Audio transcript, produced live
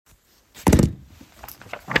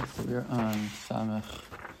We're on Samech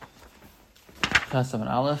Chesed and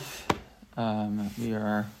Aleph. We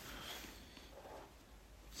are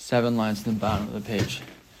 7 lines to the bottom of the page.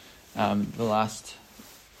 The last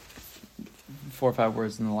 4 or 5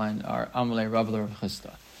 words in the line are Amalei Rabler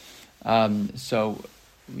Chista. So,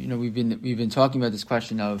 we've been talking about this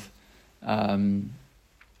question of sorry,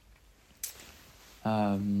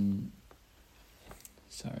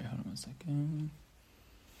 hold on one second.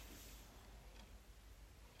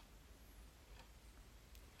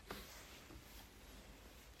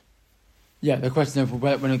 Yeah, the question of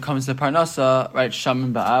when it comes to Parnasa, right, Sham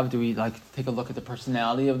and Ba'av, do we take a look at the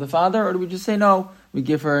personality of the father, or do we just say no? We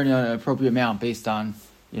give her an appropriate amount based on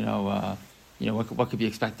what could be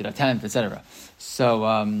expected, a tenth, etc.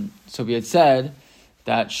 So we had said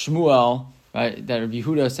that Shmuel, right, that Rabbi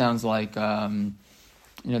Yehuda sounds like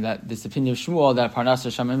that this opinion of Shmuel that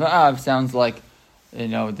Parnasa, Sham and Ba'av sounds like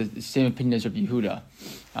the same opinion as Rabbi Yehuda.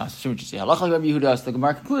 So we just say halacha like Rabbi Yehuda. So the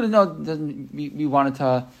Gemara concluded, no, we wanted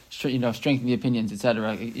to strengthen the opinions,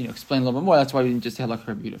 etc. Explain a little bit more. That's why we didn't just say halacha like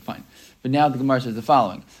Rabbi Yehuda. Fine. But now the Gemara says the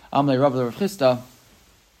following: Amalei Rav Rav Chista,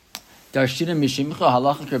 Darshina Mishimcha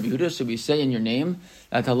halacha like Rabbi Yehuda. Should we say in your name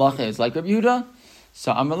that halacha is like Rabbi Yehuda?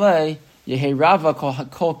 So Amalei Yehei Rava Kol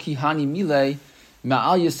Kihani Milei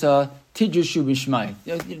Ma'al Yisa Tidrushu B'Shmai.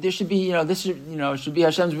 There should be this should be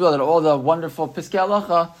Hashem's will that all the wonderful Piskei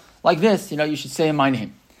halacha like this you should say in my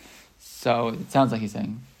name. So it sounds like he's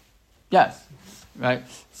saying yes, right?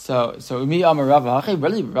 So Umi Amar Rava,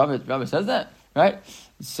 really Rava says that, right?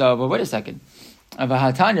 So but wait a second.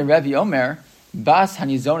 Avahatanya Revi Omer Bas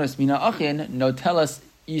Hanizonas Mina Achin No Telas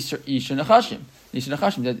Isha Nachashim.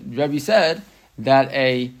 That Rebbe said that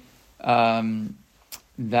a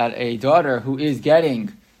daughter who is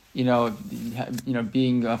getting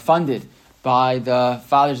being funded by the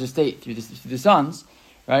father's estate through the sons,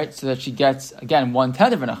 right? So that she gets again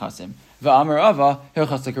 1/10 of an achasim. Va'amar Rava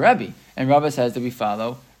hilchas like Rebbe, and Rava says that we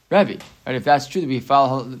follow Rebbe. Right? If that's true, that we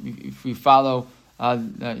follow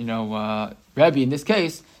Rebbe in this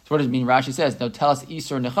case. So what does it mean? Rashi says, "No, tell us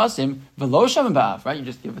isur nechasim v'lo shamim ba'av." Right? You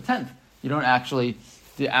just give a 10th. You don't actually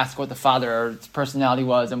ask what the father's personality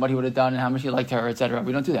was and what he would have done and how much he liked her, etc.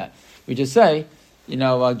 We don't do that. We just say, give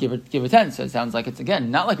a 10th. So it sounds like it's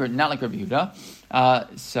again not like Rabbi Yehuda.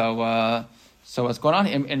 So what's going on?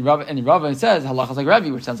 And Rava says halacha like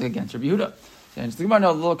Rabbi, which sounds like against Rabbi Yehuda. And the Gemara,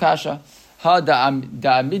 no, a little kasha. Ha da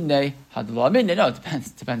midnei, ha da la midnei. No, it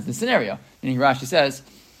depends on the scenario. Meaning Rashi says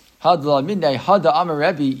ha da la midnei, ha da amar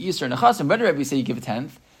Rabbi Yisr nechasim. Whether Rabbi say you give a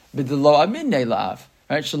 10th, but the lo midnei lav,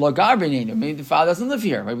 right? Shelo garbinenu. Maybe the father doesn't live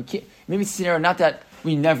here. Right? We can't. Maybe it's a scenario not that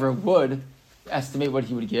we never would estimate what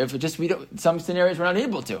he would give. Just some scenarios we're not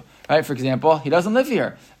able to. Right? For example, he doesn't live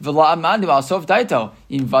here. We don't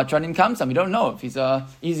know if he's a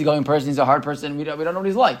easygoing person, he's a hard person. We don't know what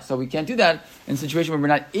he's like. So we can't do that in a situation where we're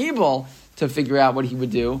not able to figure out what he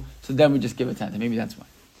would do. So then we just give a 10th. And maybe that's why.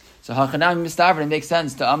 So Hachanami Mistavr, it makes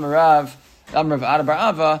sense to Amarav Adabar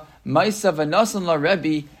Ava, Maisa v'nasan la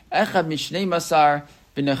Rebbe echad mishnei masar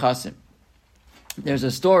b'nechasim. There's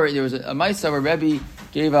a story. There was a Maisa where Rebbe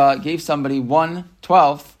gave somebody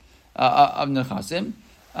 1/12 of nechasim,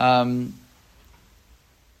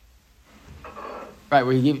 right?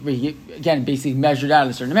 Where he gave, again basically measured out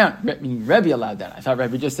a certain amount. Meaning Rebbe allowed that. I thought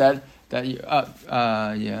Rebbe just said that.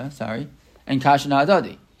 And kashan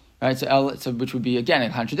hadadi, right? So which would be again a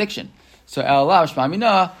contradiction. So el alav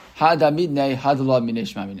shmamina hada midnei hadalav minei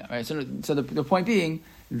shmamina, right? So the point being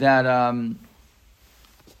that.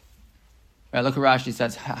 Right, look at Rashi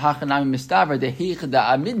says, "Hachanami mistaver dehicha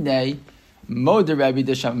da amidnei moder Rebbe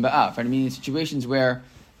desham ba'af." Right, I mean, in situations where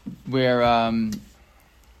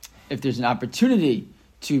if there's an opportunity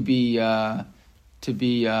to be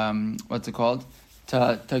what's it called,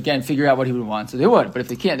 to again figure out what he would want, so they would. But if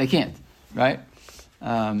they can't, they can't. Right.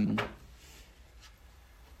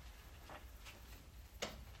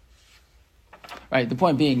 Right. The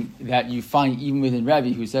point being that you find even within Rebbe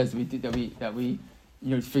who says that we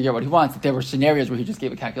figure out what he wants, that there were scenarios where he just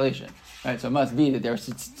gave a calculation, right? So it must be that there are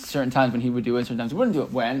certain times when he would do it, certain times he wouldn't do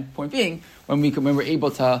it. Point being, when we're able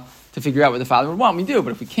to figure out what the father would want, we do.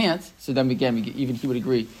 But if we can't, so then even he would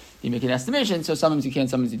agree, you make an estimation. So sometimes you can,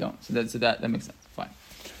 sometimes you don't. So that makes sense. Fine.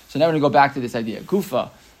 So now we're going to go back to this idea. Kufa,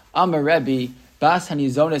 Amar Rebbe, Bas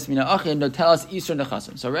Hanizones Mina Achin No Telas Isur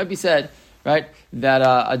Nechasim. So Rebbe said, right, that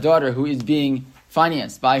a daughter who is being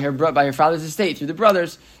financed by her father's estate through the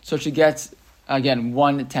brothers, so she gets. Again,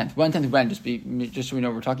 1/10. 1/10 when? Just so we know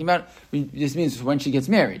what we're talking about. This means when she gets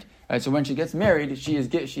married. Right? So when she gets married, she's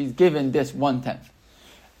given this 1/10.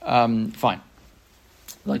 Fine.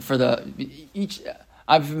 Like for each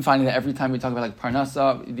I've been finding that every time we talk about like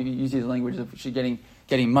parnasa, we use the language of she getting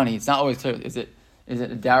money. It's not always clear. Is it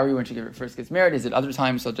a dowry when she first gets married? Is it other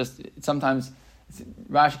times? So just sometimes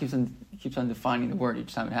Rashi keeps on defining the word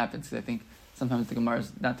each time it happens, because I think sometimes the Gemara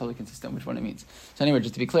is not totally consistent which one it means. So anyway,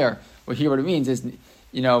 just to be clear, what it means is,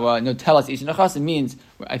 no tell us ish nechas. It means,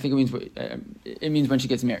 I think it means when she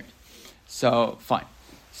gets married. So fine.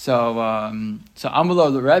 So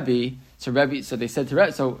Amulo the Rebbe. So they said to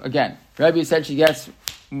Rebbe. So again, Rebbe said she gets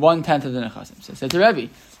 1/10 of the nechasim. So they said to Rebbe,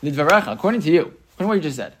 Lidvarecha, according to what you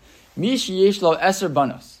just said, Mish yesh lo eser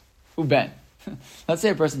banos uben. Let's say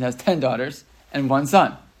a person has 10 daughters and 1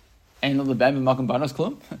 son. And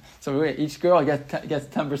so each girl gets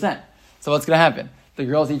 10%. So what's going to happen? The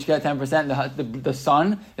girls each get 10%. The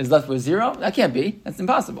son is left with 0. That can't be. That's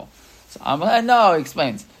impossible. So Amalek, no, he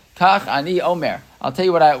explains. Kach ani omer. I'll tell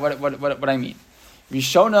you what I mean.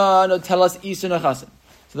 Rishona no tell us isu nechasim.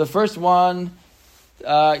 So the first one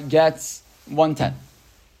gets 1/10.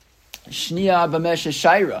 Shnia b'mesh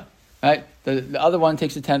shaira. Right. The other one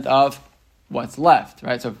takes 1/10 of what's left.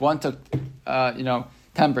 Right. So if one took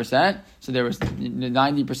 10%, so there was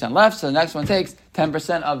 90% left, so the next one takes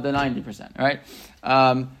 10% of the 90%, right?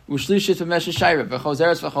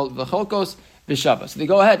 So they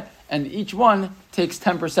go ahead, and each one takes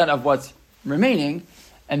 10% of what's remaining,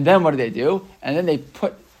 and then what do? And then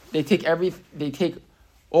they take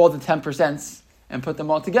all the 10% and put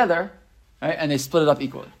them all together, right? And they split it up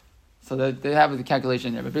equally. So they have the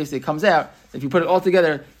calculation there, but basically it comes out, if you put it all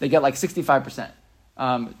together, they get like 65%.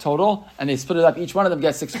 Total, and they split it up. Each one of them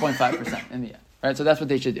gets 6.5% in the end, right? So that's what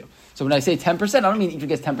they should do. So when I say 10%, I don't mean each one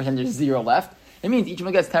gets 10%. There's 0 left. It means each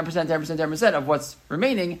one gets 10%, 10%, 10% of what's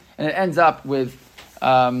remaining, and it ends up with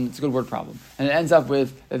it's a good word problem. And it ends up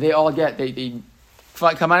with they all get they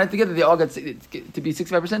come on it together. They all get to be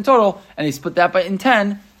 65% total, and they split that in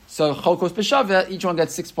 10. So cholkos b'shaveh, each one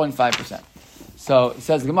gets 6.5%. So it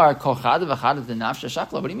says the Gemara, kol chad v'chad the nafsha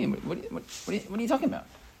shakla. What do you mean? What are you talking about?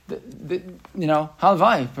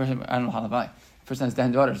 Halavai, I don't know halavai. Person has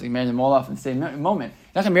 10 daughters, so you marry them all off in the same moment.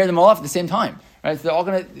 You're not going to marry them all off at the same time, right? So they're all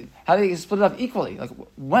going to, how do they split it up equally? Like,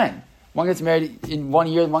 when? One gets married in 1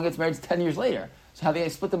 year, and one gets married 10 years later. So how do they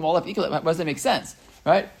split them all up equally? Why does that make sense,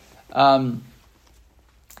 right? Yeah,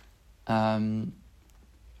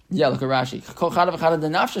 look at Rashi. Kol chada v'chada the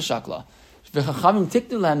nafsha shakla. V'chachamim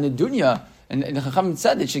tiknu lahem nedunya, and the chachamim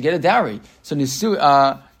said they should get a dowry. So nisu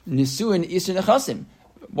in isu nechasim.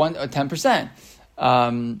 10%.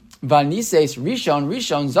 Vanises Rishon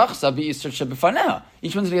Zachsa be-Isur Shebefaneh.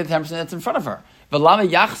 Each one's going to get 10% that's in front of her. V'lama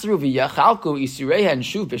Yachzru v'Yachalku Isureha and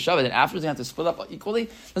Shuv B'Shavet. And afterwards they have to split up equally.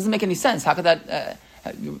 Doesn't make any sense. How could that?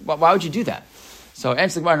 Why would you do that? So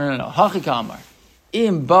answer the Gemara. No. Hachika Amar.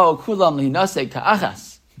 Im bo kulam lihinase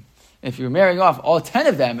ka'achas. If you're marrying off all 10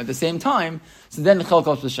 of them at the same time, so then the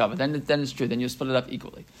cholkos b'Shavet. Then it's true. Then you split it up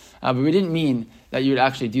equally. But we didn't mean that you would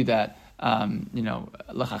actually do that.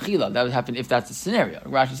 Lachachila, that would happen if that's the scenario.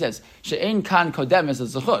 Rashi says, she'ein kan kodem is a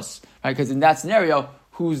zechus, right? Because in that scenario,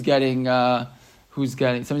 who's getting,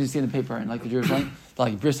 somebody see in the paper, and like the Jewish one,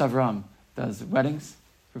 like Bris Avram does weddings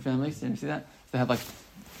for families. Did you see that? They have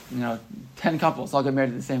 10 couples all get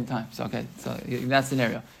married at the same time. So in that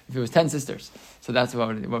scenario, if it was 10 sisters, so that's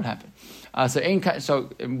what would happen. So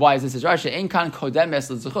why is this as Rashi? She'ein kan kodem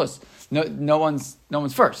is a zechus. No one's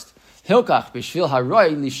first. Hilkach b'shvil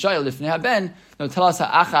haroy lishayil lifnei haben no telas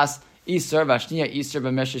ha'achas iser v'ashniya iser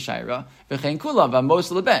b'mesh shayra v'chein kula v'amos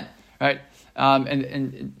leben, right?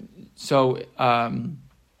 So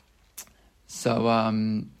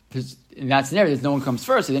in that scenario, if no one comes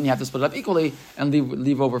first, so then you have to split it up equally and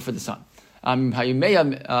leave over for the son. Hayumeya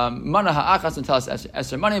mana ha'achas no telas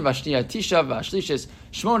eser money v'ashniya tisha v'ashlishis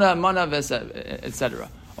shmona mana etc.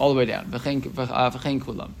 all the way down v'chein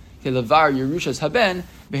kulam. You have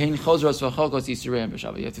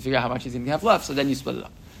to figure out how much he's going to have left, so then you split it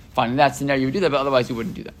up. Fine, in that scenario you would do that, but otherwise you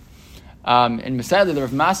wouldn't do that. In Messiah the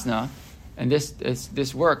Rav Masna, and this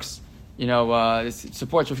works, this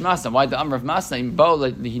supports Rav Masna. Why the Amr of Masna in Bo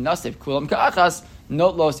lihinasif kulam ka'achas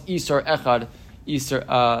not los isur echad isur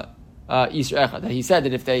echad. That he said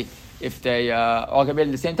that if they all get married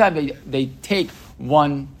at the same time, they take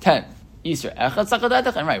 1/10 isur echad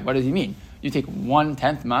sakadetach. And right, what does he mean? You take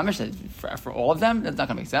 1/10 mamish for all of them? That's not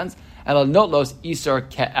going to make sense. And not los isur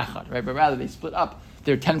ke'echad, right? But rather they split up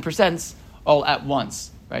their 10% all at once,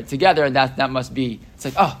 right? Together, and that must be. It's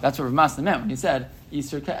like, oh, that's what Rav Masna meant when he said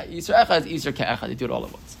isur echad, isur ke'echad. They do it all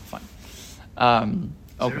at once. Fine.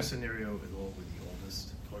 Is there a scenario at all where the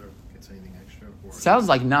oldest daughter gets anything extra? Or sounds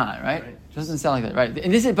like not, right? Doesn't sound like that, right?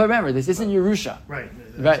 And but remember, this isn't Yerusha, right?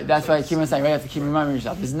 Right. That's why I keep on saying, right? You have to keep reminding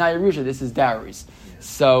yourself. This is not Yerusha. This is dowries. Yeah.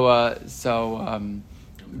 So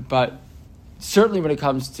but certainly when it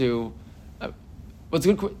comes to what's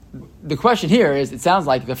good. The question here is: it sounds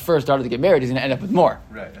like the first daughter to get married is going to end up with more.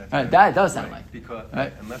 Right. That does sound like because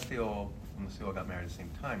unless they all got married at the same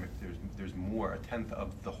time, if there's more, a tenth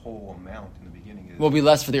of the whole amount in the beginning will be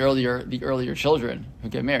less for the earlier children who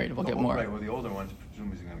get married. Will get more. Right. Well, the older ones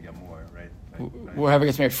presumably are going to get more. Right. Whoever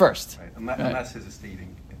gets married first. Right. Unless his estate,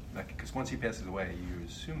 because once he passes away, you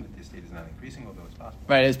assume that the estate is not increasing, although it's possible.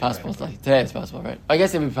 Right. It is possible. Right. Today it's possible. Right. I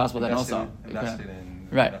guess it would be possible then also. Invested in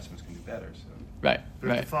investments can do better. So. Right.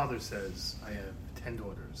 But if the father says, "I have 10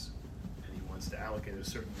 daughters," and he wants to allocate a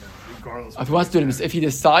certain amount, regardless. If he wants to do it, if he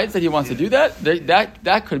decides that he wants to do that,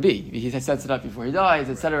 that could be. He sets it up before he dies,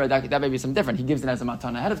 etc. That may be something different. He gives it as a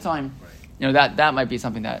matan ahead of time. Right. That might be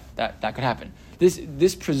something that could happen.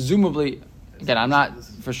 This presumably, again, I'm not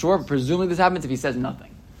for sure. But presumably, this happens if he says nothing.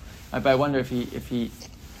 Right? But I wonder if he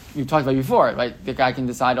we've talked about it before. Right, the guy can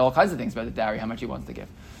decide all kinds of things about the dowry, how much he wants to give.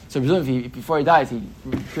 So presumably, before he dies, he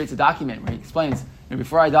creates a document where he explains,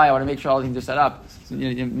 before I die, I want to make sure all the things are set up.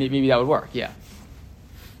 Maybe that would work. Yeah.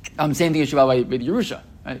 Same thing issue by the way with Yerusha.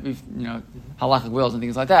 Right? Halachic wills and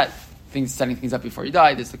things like that. Setting things up before you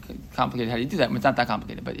die. It's complicated how do you do that. It's not that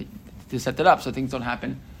complicated, but to set that up so things don't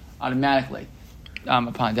happen automatically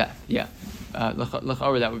upon death. Yeah. Look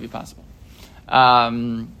over that would be possible.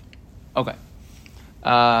 Okay.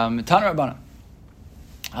 Tana Rabbana.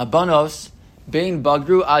 Abanos. Bein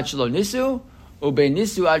bagru ad shelo nisu, ubein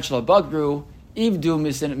nisu ad shelo bagru, ivdu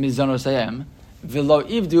mizonosayim, velo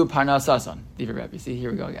ivdu parnasasan. Divrei Rebbe. See,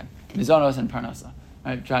 here we go again. Mizonos and parnasa.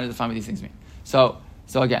 Right, trying to define what these things mean. So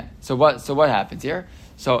what happens here?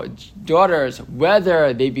 So daughters,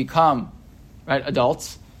 whether they become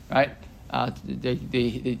adults, right?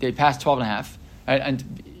 They pass 12 and a half, right? And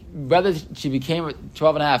whether she became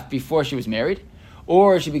 12 and a half before she was married,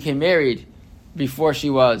 or she became married before she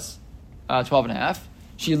was 12 and a half,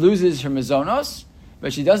 she loses her mizonos,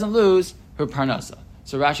 but she doesn't lose her parnasa.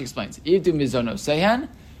 So Rashi explains, Ivdu mizonos sehen,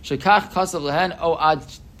 shekach kasav lehen o ad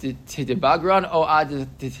titibagran o ad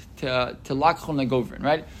tilakchon legovrin,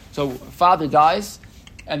 right? So father dies,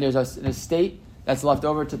 and there's an estate that's left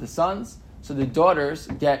over to the sons, so the daughters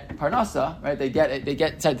get parnasa, right? They get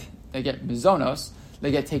mizonos,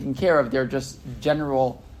 they get taken care of, they're just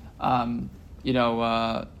general,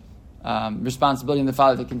 responsibility in the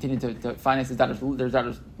father to continue to finance their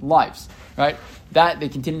daughters' lives, right? That they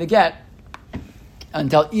continue to get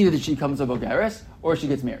until either she comes to Bogeres or she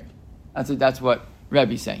gets married. That's what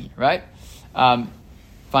Rebbe's saying here, right? Fine,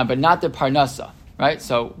 but not the parnasa, right?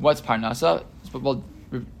 So what's parnasa? Well,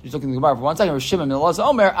 just looking at the Gemara for 1 second. Rosh Shimon Elazar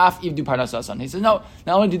Omer af ivdu parnasa son. He says no.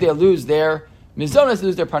 Not only do they lose their mizonos, they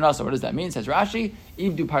lose their parnasa. What does that mean? Says Rashi,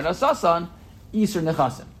 ivdu parnasa son, iser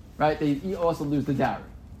nechasim. Right? They also lose the dowry.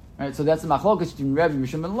 Right, so that's the machlokas between Rebbe,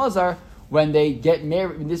 Mishum, and Lazar. When they get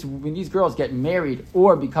married, when these girls get married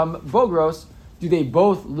or become bogros, do they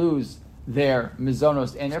both lose their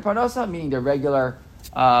mizonos and their parnasa, meaning their regular,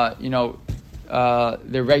 whatever you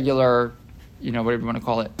want to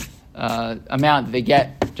call it, amount that they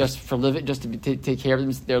get just for living, just to take care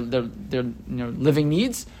of them, their living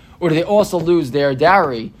needs, or do they also lose their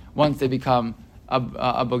dowry once they become a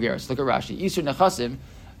bogeres? Look at Rashi, Isur Nechasim,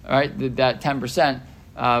 right? That 10%.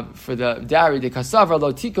 For the dowry, the kasavra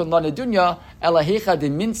lo tikun la nedunya elahecha de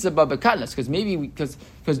minsaba bekatnas. Because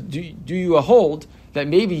do you hold that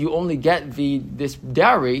maybe you only get this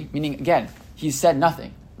dowry? Meaning again, he said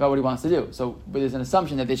nothing about what he wants to do. So but there's an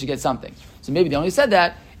assumption that they should get something. So maybe they only said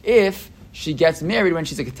that if she gets married when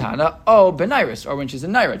she's a katana, benairis, or when she's a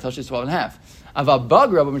naira until she's 12 and a half. Aval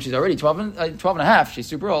bagra, but when she's already 12 and a half, she's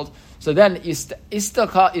super old. So then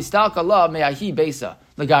istalka la me'ahi besa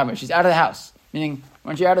legamer. She's out of the house. Meaning,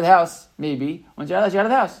 once you're out of the house, maybe. Once you're out of the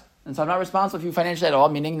house. And so I'm not responsible for you financially at all,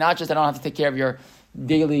 meaning not just I don't have to take care of your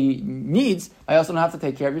daily needs, I also don't have to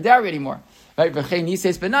take care of your dowry anymore. Right?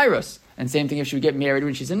 And same thing if she would get married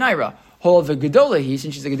when she's a naira. Whole v'gedola,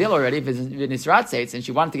 since she's a gedil already, v'nisrat and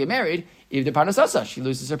she wanted to get married, if the parnasasa, she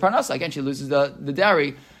loses her parnasa. Again, she loses the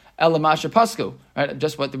dowry. Elamasha pasku, right?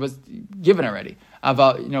 Just what was given already.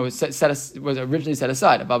 Was originally set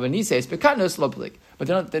aside. But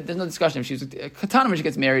there's no discussion. If she's a katana when she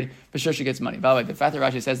gets married, for sure she gets money. By the way, the fact that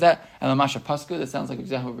Rashi says that, Elamasha pasku, that sounds like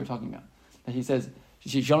exactly what we're talking about. That he says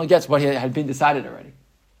she only gets what had been decided already.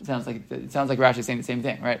 It sounds like Rashi is saying the same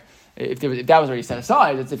thing, right? If that was already set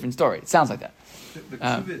aside, it's a different story. It sounds like that. The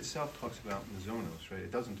Kesubos itself talks about mizonos, right?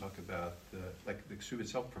 It doesn't talk about the Kesubos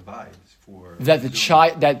itself provides for that the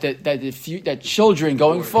child that children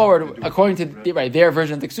going forward, according to their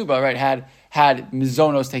version of the Kesuba, right, had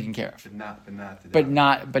mizonos taken care of, but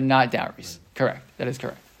not dowries. Right. Correct. That is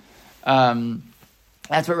correct.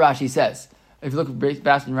 That's what Rashi says. if you look at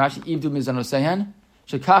Baskin and Rashi, Ivdu Mizanosehen,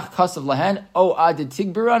 Shekach Kasav Lahen, O Adid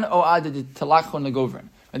Tigbiran, O Adid Talachon Nagovran.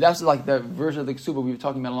 And that's like the version of the Ksuba we were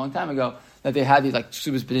talking about a long time ago, that they had these like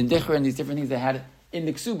Ksubas B'din Dichra and these different things they had in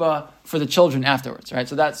the Ksuba for the children afterwards, right?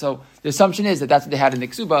 So the assumption is that that's what they had in the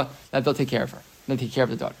Ksuba, that they'll take care of her. They'll take care of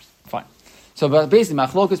the daughters. Fine. So but basically,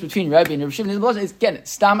 Machlokas between Rebbe and Reb Shimon is, again,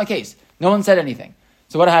 Stama case. No one said anything.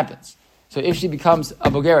 So what happens? So if she becomes a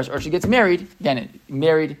Bogeris or she gets married, again,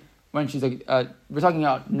 married when she's we're talking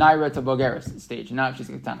about Naira to Bogeris stage, not if she's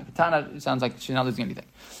a Katana. Katana, it sounds like she's not losing anything.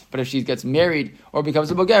 But if she gets married or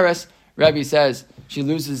becomes a Bogeris, Rebbe says she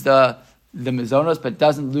loses the Mizonos but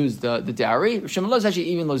doesn't lose the dowry. Shimon says she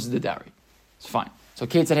even loses the dowry. It's fine. So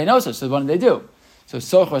Kate said, hey, no, so what do they do? So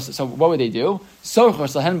what would they do?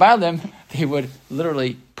 Sochos Lahen Baalim, they would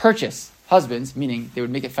literally purchase husbands, meaning they would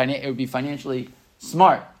make it would be financially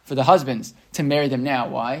smart for the husbands to marry them now.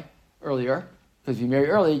 Why? Earlier. Because if you marry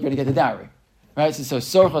early, you're going to get the dowry. Right? So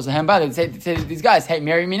Sochos Lahen Baalim, they say to these guys, hey,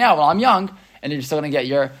 marry me now while I'm young, and you're still going to get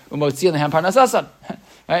your Umotzi Lahen Parnasasan.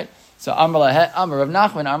 Right? So Amar Rav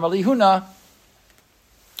Nachman, Amar Lihuna,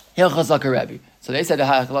 Hilchos Laka Rebbe. So they said to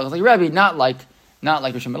Hilchos Laka Rebbe, not like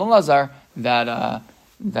Rosh Hashanah Lazar, that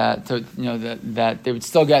they would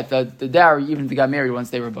still get the dowry even if they got married once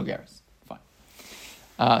they were Bulgaris. Fine.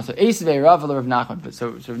 So Eisvei Rav Rav Nachman, but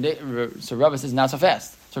so Rav says not so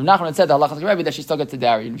fast. So Rav Nachman had said the halacha like Rebbe that she still gets the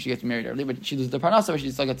dowry even if she gets married early, but she loses the parnasa, but she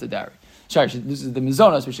still gets the dowry. Sorry, she loses the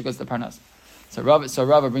mizonos, but she gets the parnasa. So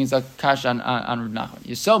Rav brings a kash on Rav Nachman.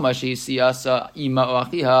 Yisoma she siyasa ima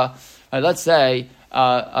oachiha. Let's say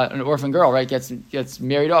an orphan girl, right, gets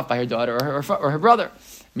married off by her daughter or her brother.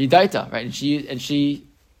 Midaita, right? And she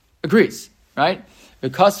agrees, right?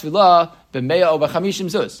 Because filah b'meya o b'chamishim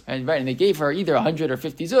zuz, and right, and they gave her either 100 or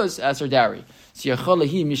 50 zuz as her dowry. So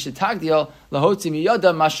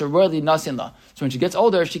when she gets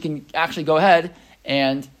older, she can actually go ahead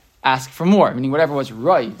and ask for more, meaning whatever was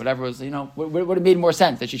right, whatever was would have made more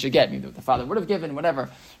sense that she should get. Maybe the father would have given, whatever.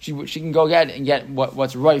 She can go ahead and get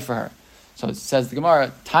what's right for her. So it says the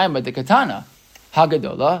Gemara, time with the katana.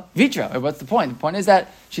 Hagadola Vitra. What's the point? The point is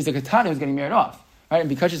that she's a katana who's getting married off, right? And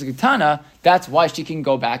because she's a katana, that's why she can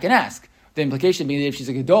go back and ask. The implication being that if she's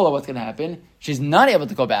a gadola, what's going to happen? She's not able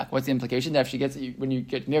to go back. What's the implication? That if when you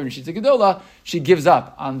get married and she's a gadola, she gives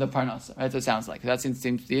up on the parnasa. Right? That's what it sounds like. That seems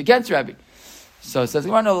to be against Rabbi. So it says,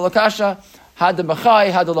 no, lakasha had the machai,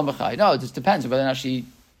 had the lo machai. No, it just depends whether or not she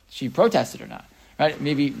protested or not. Right?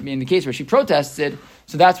 Maybe in the case where she protested,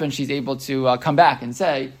 so that's when she's able to come back and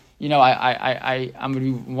say, I'm going to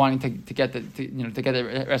be wanting to get the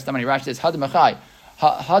rest of the money. Rashi says, Hada Machai,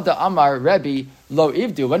 Hada Amar Rebbe Lo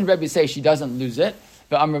Ivdu. When Rebbe say she doesn't lose it,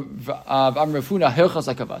 that's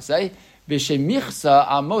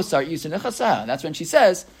when she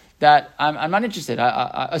says that I'm not interested.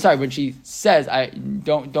 When she says I'm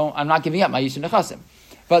not giving up my Yisur Nechasim.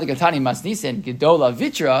 But the Gatani Masnisen Gedola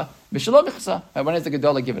Vitra B'Shalom Michsa. When does the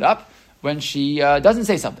Gedola give it up? When she doesn't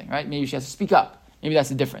say something, right? Maybe she has to speak up. Maybe that's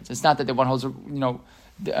the difference. It's not that the one holds,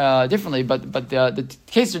 differently, but the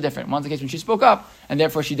cases are different. One's the case when she spoke up, and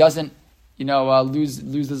therefore she doesn't, lose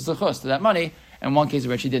the zechus to that money. And one case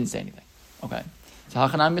where she didn't say anything. Okay. So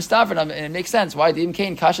Hachanan Mistavrin, and it makes sense. Why the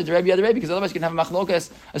Imkain Kasha the Rebbe other Rebbe? Because otherwise you can have a machlokas,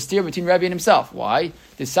 a steer between Rebbe and himself. Why?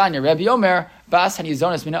 The Sanya Rebbe Omer Bas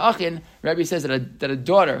Hanizonas Mina Achin. Rebbe says that a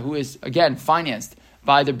daughter who is again financed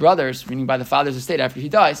by the brothers, meaning by the father's estate after he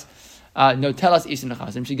dies, no telas isin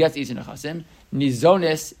nechasim. She gets isin nechasim.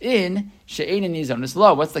 Nizonis in she'ein nizonis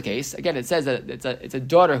lo. What's the case? Again, it says that it's a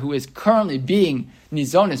daughter who is currently being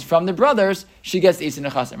nizonis from the brothers. She gets isin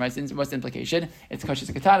nechasim, right? So what's the implication? It's because she's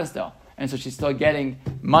a katana still, and so she's still getting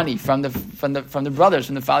money from the brothers,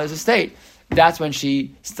 from the father's estate. That's when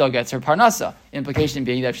she still gets her parnasa. Implication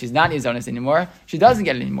being that if she's not nizonis anymore, she doesn't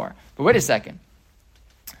get it anymore. But wait a second.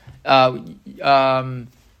 Rebbe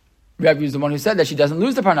is the one who said that she doesn't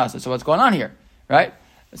lose the parnasa. So what's going on here, right?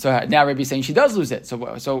 So now Rebbe is saying she does lose it. So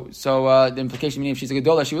the implication meaning if she's a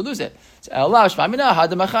gedola, she would lose it. Okay,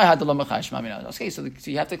 so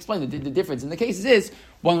you have to explain the difference in the cases is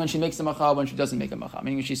one when she makes a macha, one she doesn't make a macha.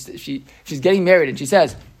 Meaning she's getting married and she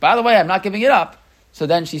says, by the way, I'm not giving it up. So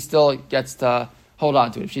then she still gets to hold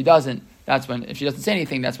on to it. If she doesn't, if she doesn't say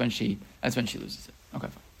anything, that's when she loses it. Okay,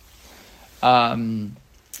 fine.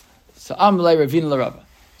 So Amalei Ravina Larava.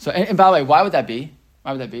 So and by the way, why would that be?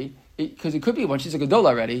 Because it could be when she's a gedola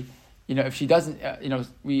already. If she doesn't,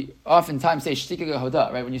 we oftentimes say shtika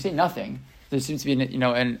gehoda, right? When you say nothing, there seems to be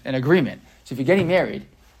an agreement. So if you're getting married,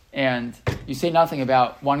 and you say nothing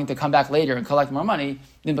about wanting to come back later and collect more money,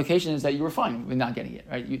 the implication is that you were fine with not getting it,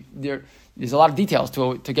 right? There's a lot of details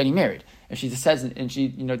to getting married. If she just says and she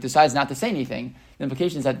decides not to say anything, the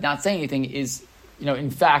implication is that not saying anything is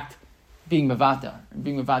in fact being mavata.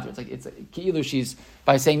 It's ki'ilu she's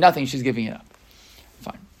by saying nothing she's giving it up.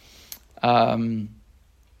 Fine.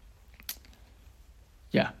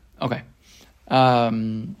 Yeah. Okay.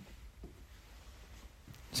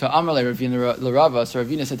 So Amar le Ravina l'Rava. So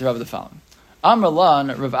Ravina said to Rava the following: Amar lan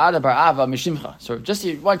Rav Ada bar Ava mishimcha. So just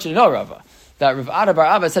want you to know, Rava, that Rav Ada bar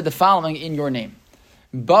Ava said the following in your name.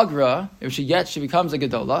 Bagra, if she becomes a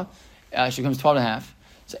gedola, she becomes 12 and a half.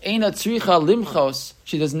 So eina tzricha limchos,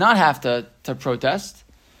 she does not have to protest.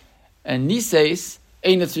 And niseis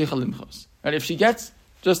eina tzricha limchos. Right? If she gets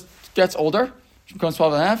older, she becomes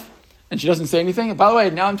 12 and a half, and she doesn't say anything. By the way,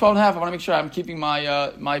 now I'm 12 and a half. I want to make sure I'm keeping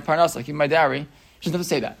my my parnasa, keeping my dowry. She doesn't have to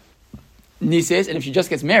say that. Niseis, and if she just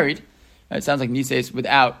gets married, it sounds like niseis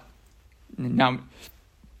without not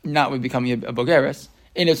with becoming a bogeres.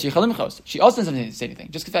 She also doesn't have to say anything.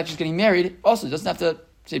 Just the fact she's getting married also doesn't have to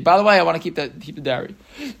say, by the way, I want to keep the dowry.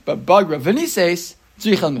 But bagra v'niseis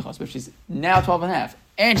tzricha l'michos. But if she's now 12 and a half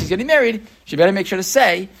and she's getting married, she better make sure to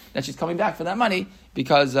say that she's coming back for that money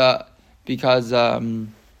because otherwise,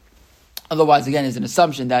 again, is an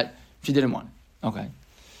assumption that she didn't want it. Okay,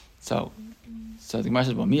 so the Gemara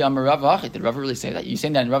says, well, mi amar Rava, did Rava really say that? They're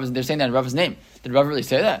saying that in Rava's name. Did Rava really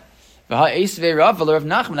say that? I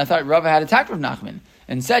thought Rava had attacked Rav Nachman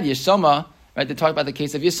and said Yesoma, right? They talked about the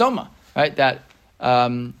case of Yesoma, right? That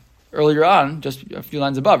earlier on, just a few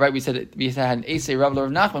lines above, right? We had an Eisei Rav Rav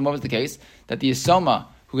Nachman. What was the case? That the Yesoma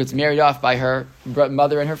who gets married off by her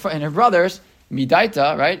mother and her brothers,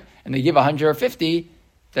 midaita, right? And they give 150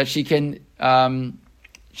 that she can come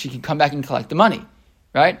back and collect the money,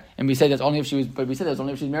 right? And we said that's only if she was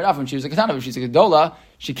married off when she was a katana. If she's a gedola,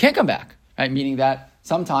 she can't come back, right? Meaning that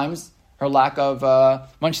sometimes her lack of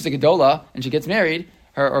when she's a gedola and she gets married,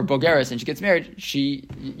 or bogeres and she gets married, she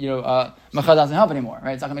macha doesn't help anymore,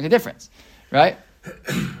 right? It's not going to make a difference, right? So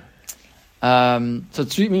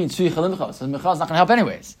tzui means tzui chalimcha, so macha is not going to help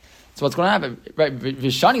anyways. So what's going to happen, right?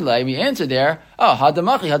 Vishani lay, we answered there. Oh,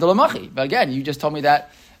 hadamachi, hadolamachi. But again, you just told me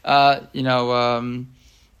that that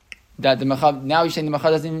the macha, now you're saying the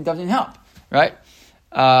macha doesn't even help, right?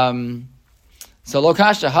 So lo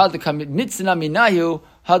kasha had the mitzna minayu.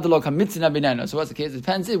 So what's the case? It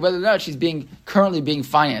depends whether or not she's currently being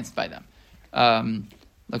financed by them.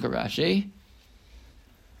 Look at Rashi.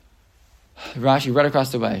 Rashi right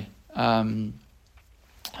across the way. Hada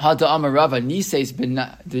Amar Rava Nises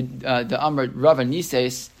the Amar Rava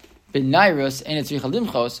Nises ben Nairus and it's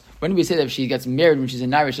Limchos. When do we say that if she gets married when she's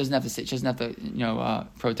in Nairus, she doesn't have to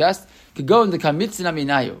protest? Could go in the Kamitzna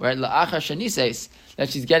Minayu, right? La'acha Shanises, that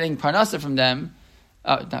she's getting parnasa from them.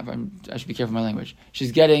 I should be careful with my language.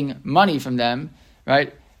 She's getting money from them,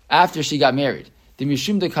 right, after she got married. The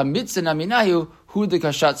mishum de kamitzah naminayu hu de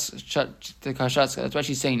kashatz. That's why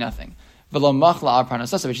she's saying nothing. V'lo machla al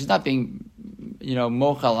parnasa, but she's not being,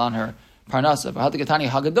 mochel on her parnasa. But hatikatani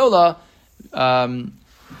hagadola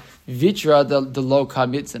vitra the lo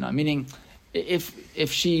kamitzah. Meaning,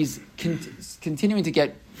 if she's continuing to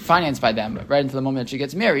get financed by them right until the moment that she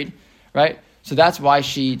gets married, right. So that's why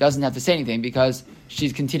she doesn't have to say anything, because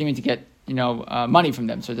she's continuing to get money from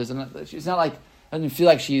them. So she's not like, doesn't feel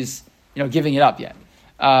like she's giving it up yet.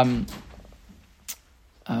 But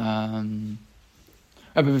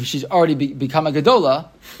if she's already become a gedola,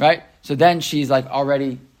 right? So then she's like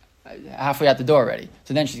already halfway out the door already.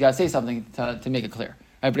 So then she's got to say something to make it clear,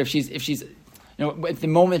 right? But if she's at the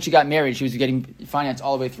moment she got married, she was getting financed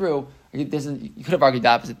all the way through. You could have argued the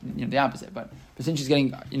opposite, but since she's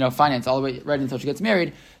getting financed all the way right until she gets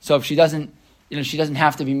married, so if she doesn't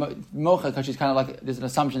have to be mocha, because she's kind of like there's an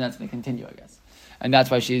assumption that's going to continue, I guess, and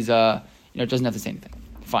that's why she's doesn't have to say anything.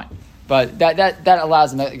 Fine, but that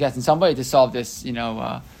allows them, I guess, in some way to solve this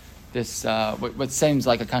what seems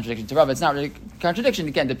like a contradiction to Rav. It's not really a contradiction.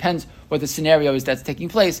 Again, depends what the scenario is that's taking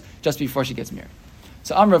place just before she gets married.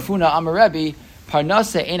 So Amar Funa Amar Rebbe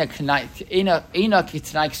Parnasa ena kitnai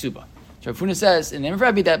ksuba. So Rav Huna says in the name of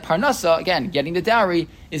Rebbe that Parnasa, again, getting the dowry,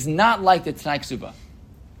 is not like the Tanai Ksuba.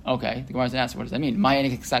 Okay, the Gemara is going to ask, what does that mean?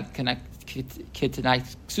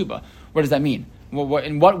 Ksuba. What does that mean?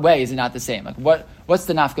 In what way is it not the same? Like what's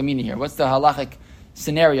the nafkamina here? What's the halachic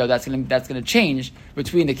scenario that's going to change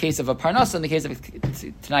between the case of a Parnasa and the case of a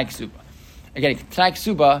Tanai Ksuba? Again, Tanai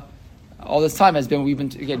Ksuba, all this time has been,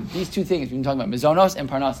 again, these two things, we've been talking about Mizonos and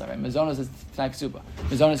Parnasa, right? Mizonos is Tanai Ksuba.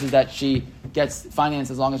 Mizonos is that she gets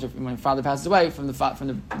finance as long as when her father passes away from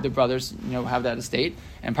the brothers, have that estate.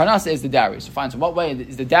 And Parnasa is the dowry. So fine, so what way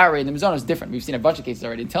is the dowry and the Mizonos different? We've seen a bunch of cases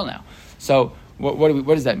already until now. So what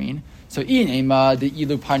does that mean? So the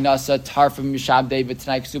ilu Parnasa tarfim mishabde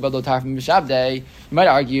v'tanai Ksuba lo tarfim mishabde. You might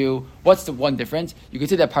argue, what's the one difference? You could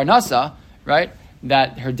say that Parnasa, right,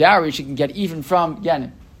 that her dowry she can get even from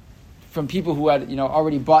people who had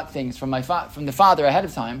already bought things from the father ahead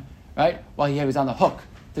of time, right? While he was on the hook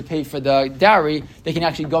to pay for the dowry, they can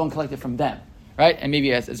actually go and collect it from them, right? And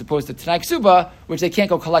maybe as opposed to Tanai Ksuba, which they can't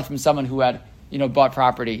go collect from someone who had bought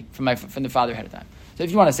property from the father ahead of time. So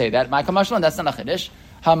if you want to say that, Michael Mashlan, that's not a chiddush.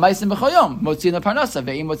 Ha'maisim b'choyom motziin leparnasa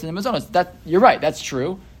ve'im motziin lemazonos. That you're right, that's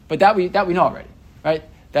true, but that we know already, right?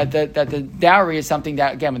 That the dowry is something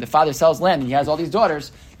that, again, when the father sells land and he has all these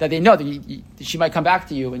daughters, that they know that she might come back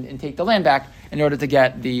to you and take the land back in order to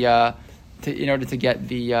get the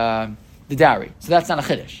dowry. So that's not a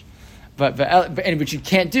chiddush, but which you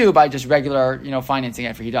can't do by just regular financing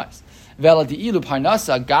after he dies. Vela di ilu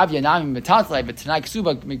parnasa gavya nami metatlei v'tanai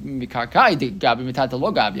ksuba mikarkai gavya metatlei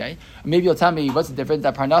lo gavya. Maybe you'll tell me what's the difference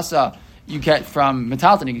that parnasa you get from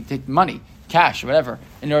metatlei, you can take money, cash or whatever,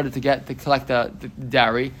 in order to collect the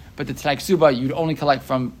dowry, but the Tanai Ksuba you'd only collect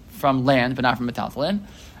from land, but not from metaltalin.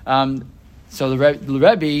 So the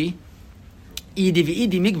Rebbe,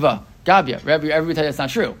 idi migva gabia. Rebbe tell you that's not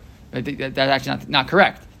true. That's actually not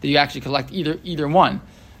correct. That you actually collect either one.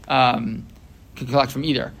 Can collect from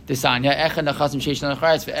either. Meaning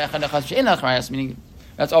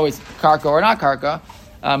that's always karka or not karka.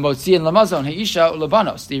 Motzi and lamazon heisha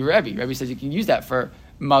ulabanos. The Rebbe says you can use that for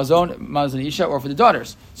Mazon Isha, or for the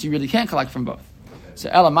daughters. So you really can't collect from both. So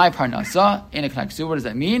Elamai Parnasa, in a Knaksu, what does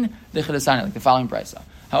that mean? Like the following brisa.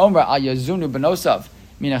 Ha'omra al yazunu benosav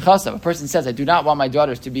minachasav. A person says, I do not want my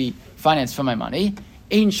daughters to be financed from my money.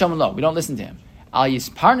 Ein shomlo. We don't listen to him. Al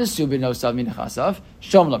yisparnasu benosav minachasav.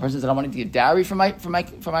 Shomlo. A person says, I don't want to get dowry from my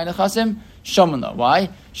nechasim. Shomlo. Why?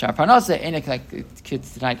 Shar Parnasa in a Tanai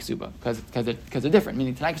Ksuba. Because they're different.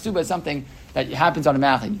 Meaning Tanai Ksuba is something that happens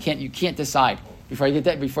automatically. You can't decide. Before you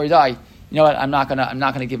die, you know what? I'm not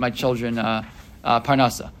gonna give my children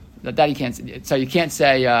parnasa. That you can't. So you can't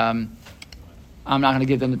say I'm not gonna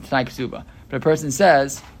give them the Tanai Ksuba. But a person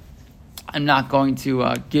says I'm not going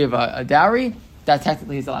to give a dowry. That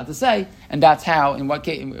technically he's allowed to say, and that's how, in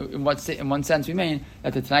one sense, we mean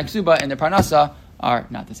that the Tanai Ksuba and the parnasa are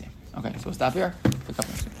not the same. Okay, so we'll stop here. For a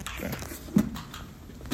couple minutes.